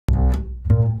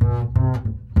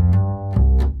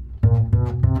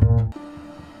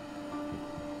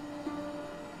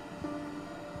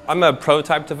I'm a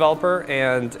prototype developer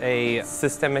and a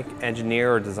systemic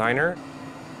engineer or designer.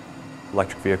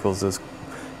 Electric vehicles is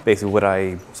basically what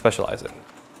I specialize in.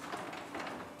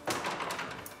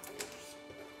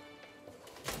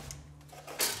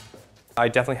 I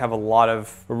definitely have a lot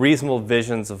of reasonable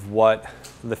visions of what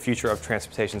the future of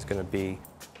transportation is going to be.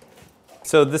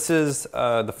 So this is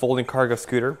the folding cargo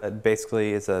scooter. It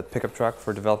basically is a pickup truck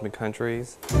for developing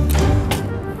countries.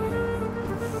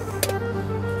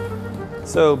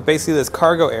 So basically this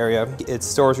cargo area, it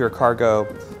stores your cargo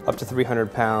up to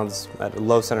 300 pounds at a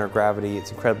low center of gravity.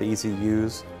 It's incredibly easy to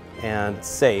use and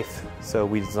safe. So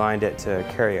we designed it to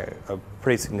carry a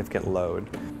pretty significant load.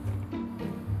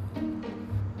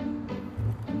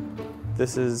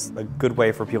 This is a good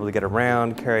way for people to get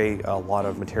around, carry a lot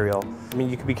of material. I mean,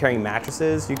 you could be carrying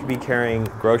mattresses, you could be carrying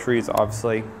groceries,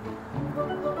 obviously.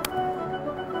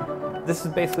 This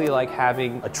is basically like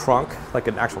having a trunk, like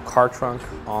an actual car trunk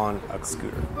on a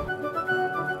scooter.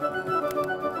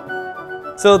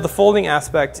 So the folding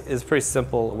aspect is pretty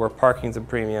simple. Where parking's a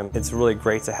premium, it's really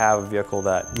great to have a vehicle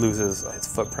that loses its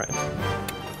footprint.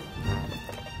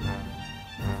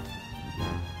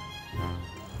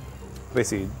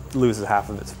 Basically loses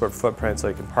half of its footprint, so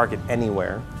you can park it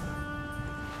anywhere.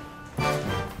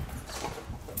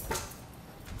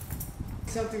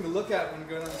 Something to look at when you're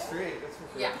going on the street, that's for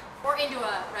sure. Yeah, or into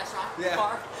a restaurant, yeah.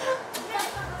 Bar.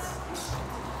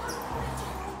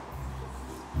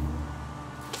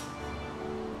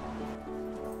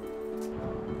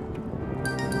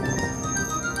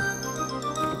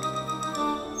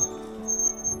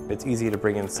 It's easy to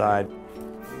bring inside.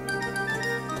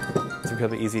 It's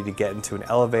incredibly easy to get into an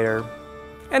elevator,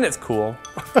 and it's cool.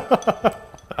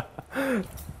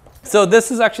 So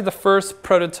this is actually the first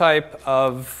prototype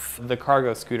of the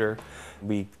cargo scooter.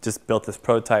 We just built this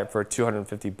prototype for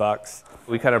 250 bucks.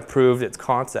 We kind of proved its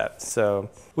concept. So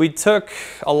we took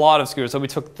a lot of scooters. So we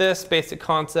took this basic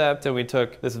concept, and we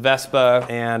took this Vespa,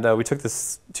 and we took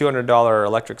this $200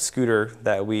 electric scooter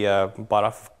that we bought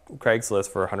off Craigslist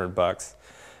for 100 bucks.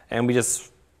 And we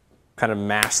just kind of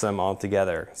mash them all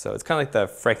together. So it's kind of like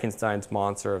the Frankenstein's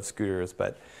monster of scooters,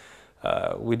 but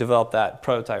we developed that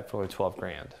prototype for only 12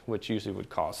 grand, which usually would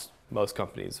cost most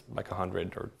companies like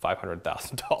 $100,000 or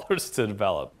 $500,000 to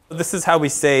develop. This is how we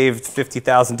saved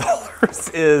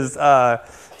 $50,000 is,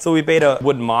 so we made a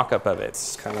wooden mock-up of it.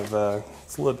 It's kind of,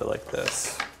 it's a little bit like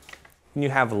this. When you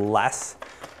have less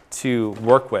to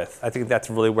work with, I think that's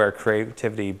really where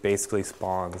creativity basically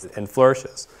spawns and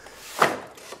flourishes.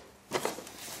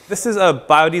 This is a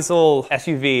biodiesel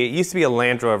SUV. It used to be a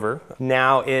Land Rover.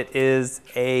 Now it is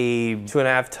a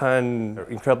 2.5-ton,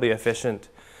 incredibly efficient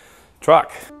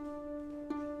truck.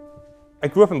 I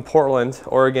grew up in Portland,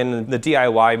 Oregon. The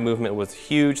DIY movement was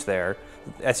huge there.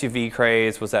 The SUV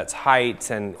craze was at its height,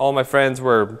 and all my friends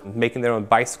were making their own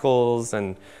bicycles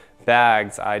and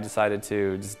bags. I decided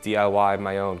to just DIY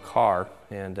my own car,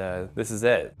 and this is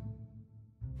it.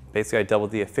 Basically, I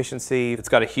doubled the efficiency. It's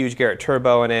got a huge Garrett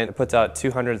turbo in it. It puts out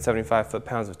 275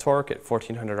 foot-pounds of torque at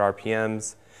 1,400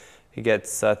 RPMs. It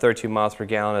gets 32 miles per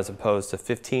gallon as opposed to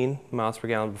 15 miles per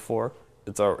gallon before.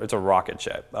 It's a rocket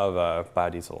ship of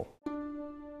biodiesel.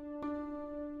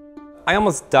 I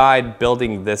almost died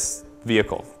building this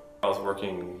vehicle. I was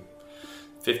working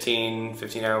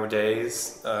 15-hour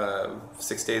days,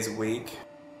 6 days a week.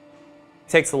 It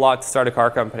takes a lot to start a car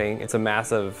company. It's a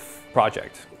massive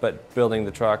project, but building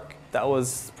the truck, that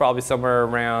was probably somewhere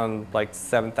around like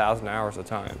 7,000 hours of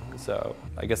time. So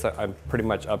I guess I'm pretty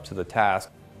much up to the task.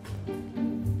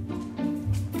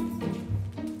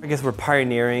 I guess we're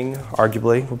pioneering,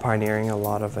 arguably, we're pioneering a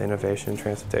lot of innovation in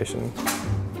transportation.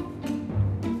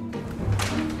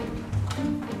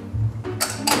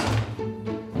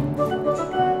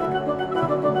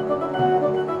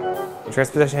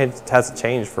 Transportation hasn't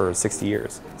changed for 60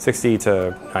 years, 60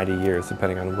 to 90 years,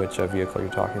 depending on which vehicle you're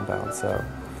talking about. So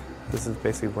this is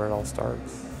basically where it all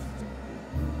starts.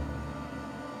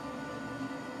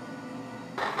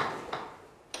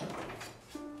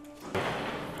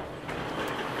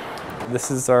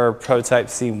 This is our prototype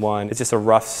C1. It's just a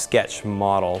rough sketch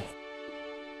model.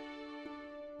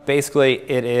 Basically,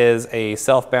 it is a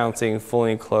self-bouncing,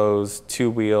 fully enclosed,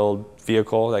 two-wheeled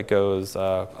vehicle that goes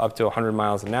up to 100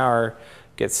 miles an hour,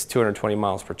 gets 220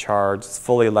 miles per charge. It's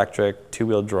fully electric,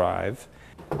 two-wheel drive.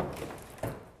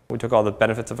 We took all the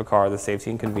benefits of a car, the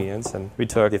safety and convenience, and we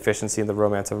took the efficiency and the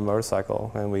romance of a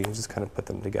motorcycle, and we just kind of put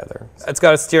them together. It's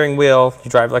got a steering wheel.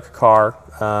 You drive like a car,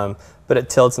 but it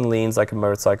tilts and leans like a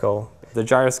motorcycle. The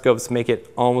gyroscopes make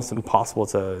it almost impossible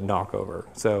to knock over.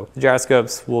 So the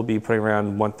gyroscopes will be putting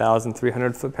around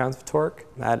 1,300 foot-pounds of torque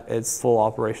at its full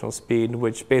operational speed,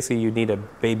 which basically you need a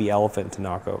baby elephant to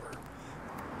knock over.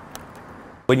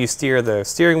 When you steer the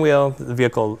steering wheel, the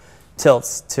vehicle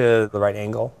tilts to the right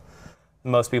angle.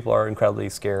 Most people are incredibly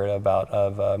scared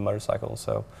of motorcycles,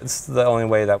 so it's the only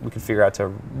way that we can figure out to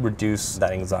reduce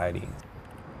that anxiety.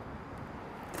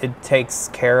 It takes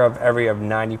care of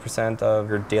 90% of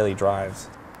your daily drives.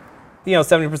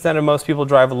 70% of most people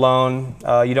drive alone.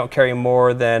 You don't carry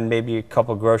more than maybe a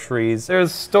couple groceries.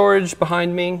 There's storage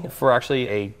behind me for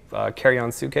actually a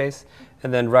carry-on suitcase,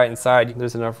 and then right inside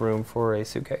there's enough room for a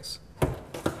suitcase.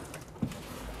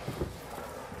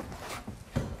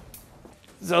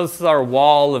 So this is our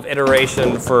wall of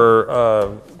iteration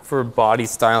for body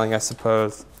styling, I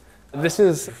suppose. This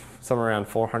is somewhere around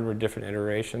 400 different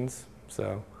iterations.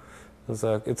 So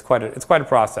it's quite a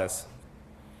process.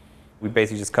 We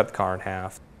basically just cut the car in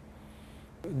half.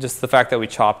 Just the fact that we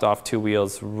chopped off 2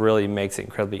 wheels really makes it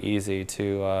incredibly easy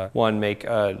to, one, make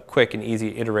a quick and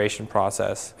easy iteration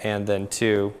process, and then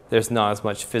 2, there's not as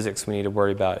much physics we need to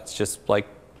worry about. It's just like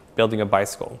building a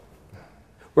bicycle.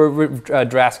 We're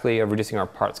drastically reducing our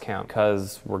parts count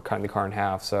because we're cutting the car in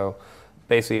half. So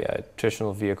basically a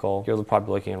traditional vehicle, you're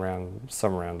probably looking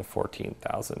somewhere around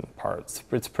 14,000 parts.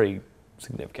 It's a pretty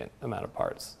significant amount of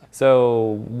parts.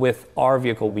 So with our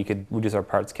vehicle, we could reduce our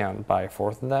parts count by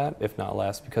 1/4 of that, if not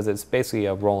less, because it's basically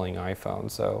a rolling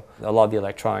iPhone. So a lot of the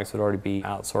electronics would already be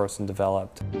outsourced and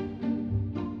developed.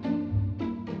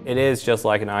 It is just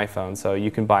like an iPhone, so you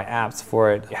can buy apps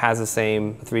for it. It has the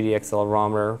same 3D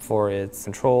accelerometer for its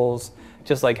controls.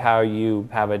 Just like how you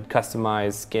have a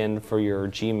customized skin for your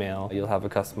Gmail, you'll have a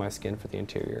customized skin for the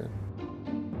interior.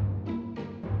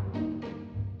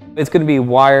 It's going to be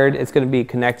wired, it's going to be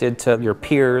connected to your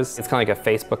peers. It's kind of like a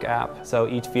Facebook app. So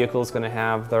each vehicle is going to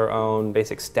have their own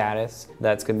basic status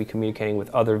that's going to be communicating with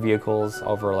other vehicles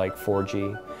over like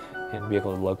 4G. And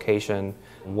vehicle location,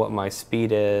 what my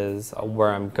speed is,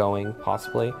 where I'm going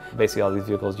possibly. Basically all these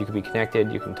vehicles, you can be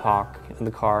connected, you can talk in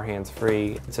the car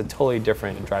hands-free. It's a totally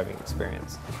different driving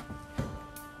experience.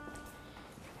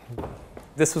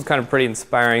 This was kind of pretty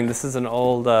inspiring. This is an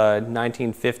old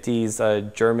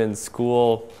 1950s German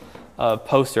school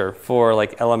poster for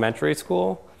like elementary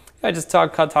school. I just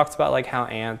talks about like how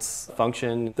ants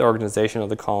function, the organization of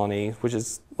the colony, which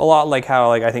is a lot like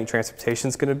how I think transportation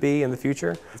is going to be in the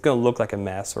future. It's going to look like a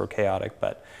mess or chaotic,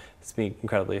 but it's being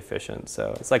incredibly efficient.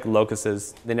 So it's like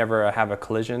locusts; they never have a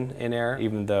collision in air,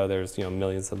 even though there's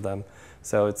millions of them.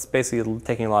 So it's basically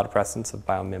taking a lot of precedence of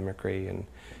biomimicry and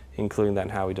including that in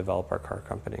how we develop our car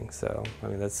company. So I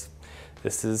mean this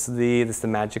is the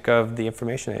magic of the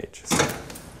information age. So,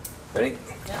 ready?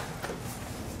 Yeah.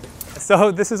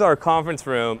 So this is our conference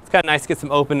room. It's kind of nice to get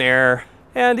some open air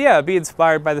and be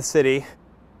inspired by the city.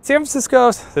 San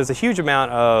Francisco, there's a huge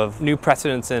amount of new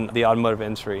precedents in the automotive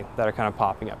industry that are kind of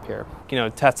popping up here.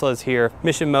 Tesla is here.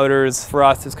 Mission Motors, for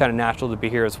us, it's kind of natural to be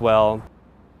here as well.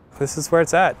 This is where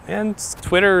it's at. And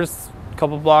Twitter's a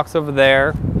couple blocks over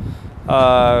there.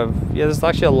 There's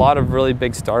actually a lot of really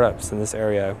big startups in this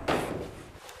area.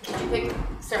 Did you pick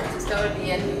San Francisco at the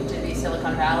end to be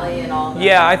Silicon Valley and all that?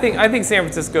 Yeah, I think San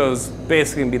Francisco's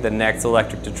basically gonna be the next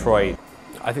electric Detroit.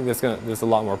 I think there's a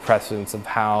lot more precedence of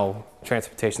how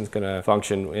transportation is gonna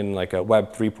function in like a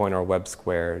Web 3.0 or Web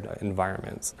squared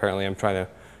environments. Apparently, I'm trying to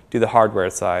do the hardware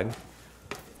side.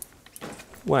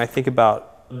 When I think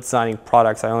about designing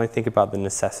products, I only think about the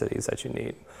necessities that you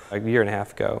need. Like a year and a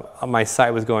half ago, my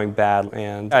site was going bad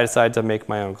and I decided to make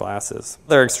my own glasses.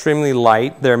 They're extremely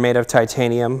light. They're made of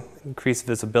titanium, increased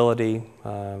visibility.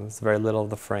 It's very little of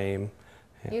the frame.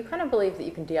 You kind of believe that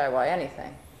you can DIY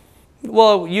anything.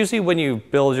 Well, usually when you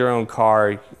build your own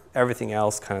car, everything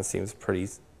else kind of seems pretty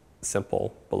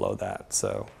simple below that.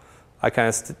 So I kind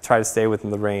of try to stay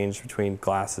within the range between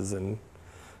glasses and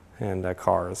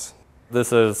cars.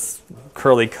 This is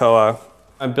Curly Koa.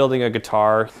 I'm building a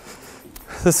guitar.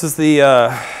 This is the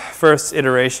first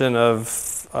iteration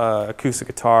of acoustic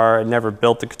guitar. I never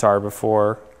built a guitar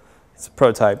before. It's a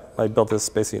prototype. I built this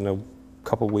basically in a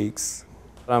couple weeks.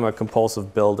 I'm a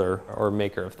compulsive builder or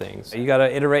maker of things. You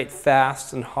gotta iterate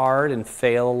fast and hard and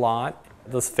fail a lot.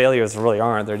 Those failures really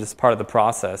aren't, they're just part of the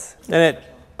process. And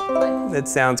it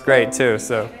sounds great too,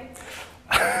 so.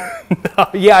 No,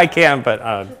 yeah, I can, but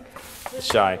I'm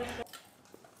shy.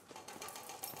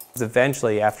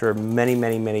 Eventually, after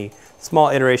many small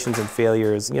iterations and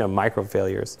failures, micro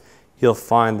failures, you'll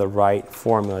find the right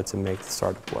formula to make the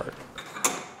startup work.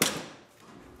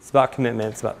 It's about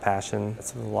commitment, it's about passion,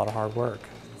 it's a lot of hard work.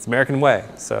 It's the American way,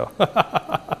 so.